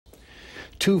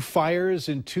Two fires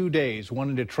in 2 days, one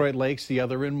in Detroit Lakes, the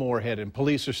other in Moorhead, and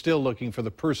police are still looking for the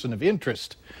person of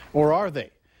interest. Or are they?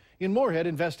 In Moorhead,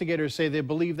 investigators say they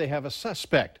believe they have a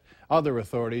suspect. Other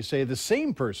authorities say the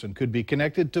same person could be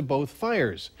connected to both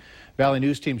fires. Valley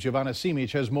News Team Giovanna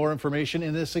Simic has more information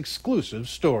in this exclusive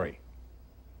story.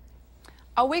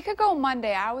 A week ago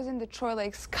Monday, I was in Detroit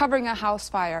Lakes covering a house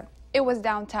fire. It was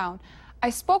downtown. I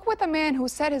spoke with a man who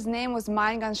said his name was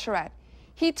Moorhead.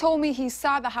 He told me he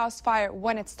saw the house fire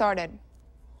when it started.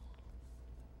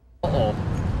 Uh-oh,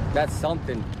 that's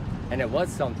something. And it was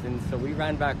something, so we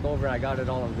ran back over. I got it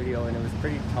all on video, and it was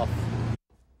pretty tough.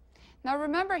 Now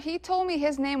remember, he told me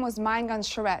his name was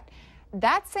Moorhead.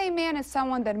 That same man is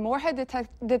someone that Moorhead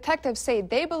detectives say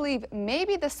they believe may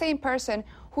be the same person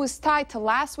who is tied to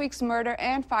last week's murder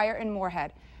and fire in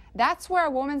Moorhead. That's where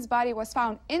a woman's body was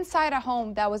found inside a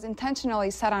home that was intentionally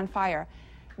set on fire.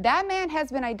 That man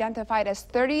has been identified as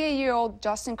 38-year-old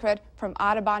Justin Critt from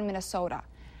Audubon, Minnesota.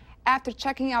 After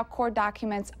checking out court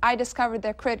documents, I discovered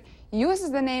that Critt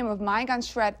uses the name of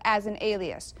Moorhead as an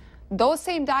alias. Those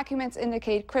same documents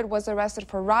indicate Critt was arrested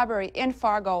for robbery in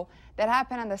Fargo that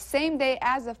happened on the same day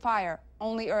as the fire,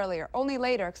 only later.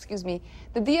 The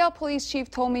DL police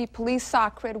chief told me police saw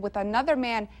Critt with another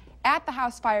man at the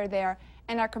house fire there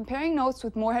and are comparing notes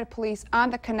with Moorhead police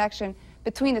on the connection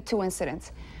between the two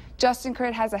incidents. Justin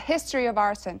Critt has a history of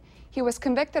arson. He was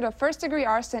convicted of first-degree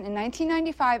arson in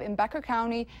 1995 in Becker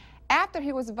County after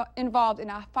he was involved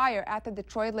in a fire at the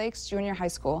Detroit Lakes Junior High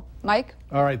School. Mike?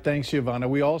 All right, thanks, Giovanna.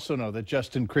 We also know that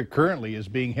Justin Critt currently is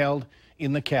being held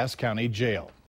in the Cass County Jail.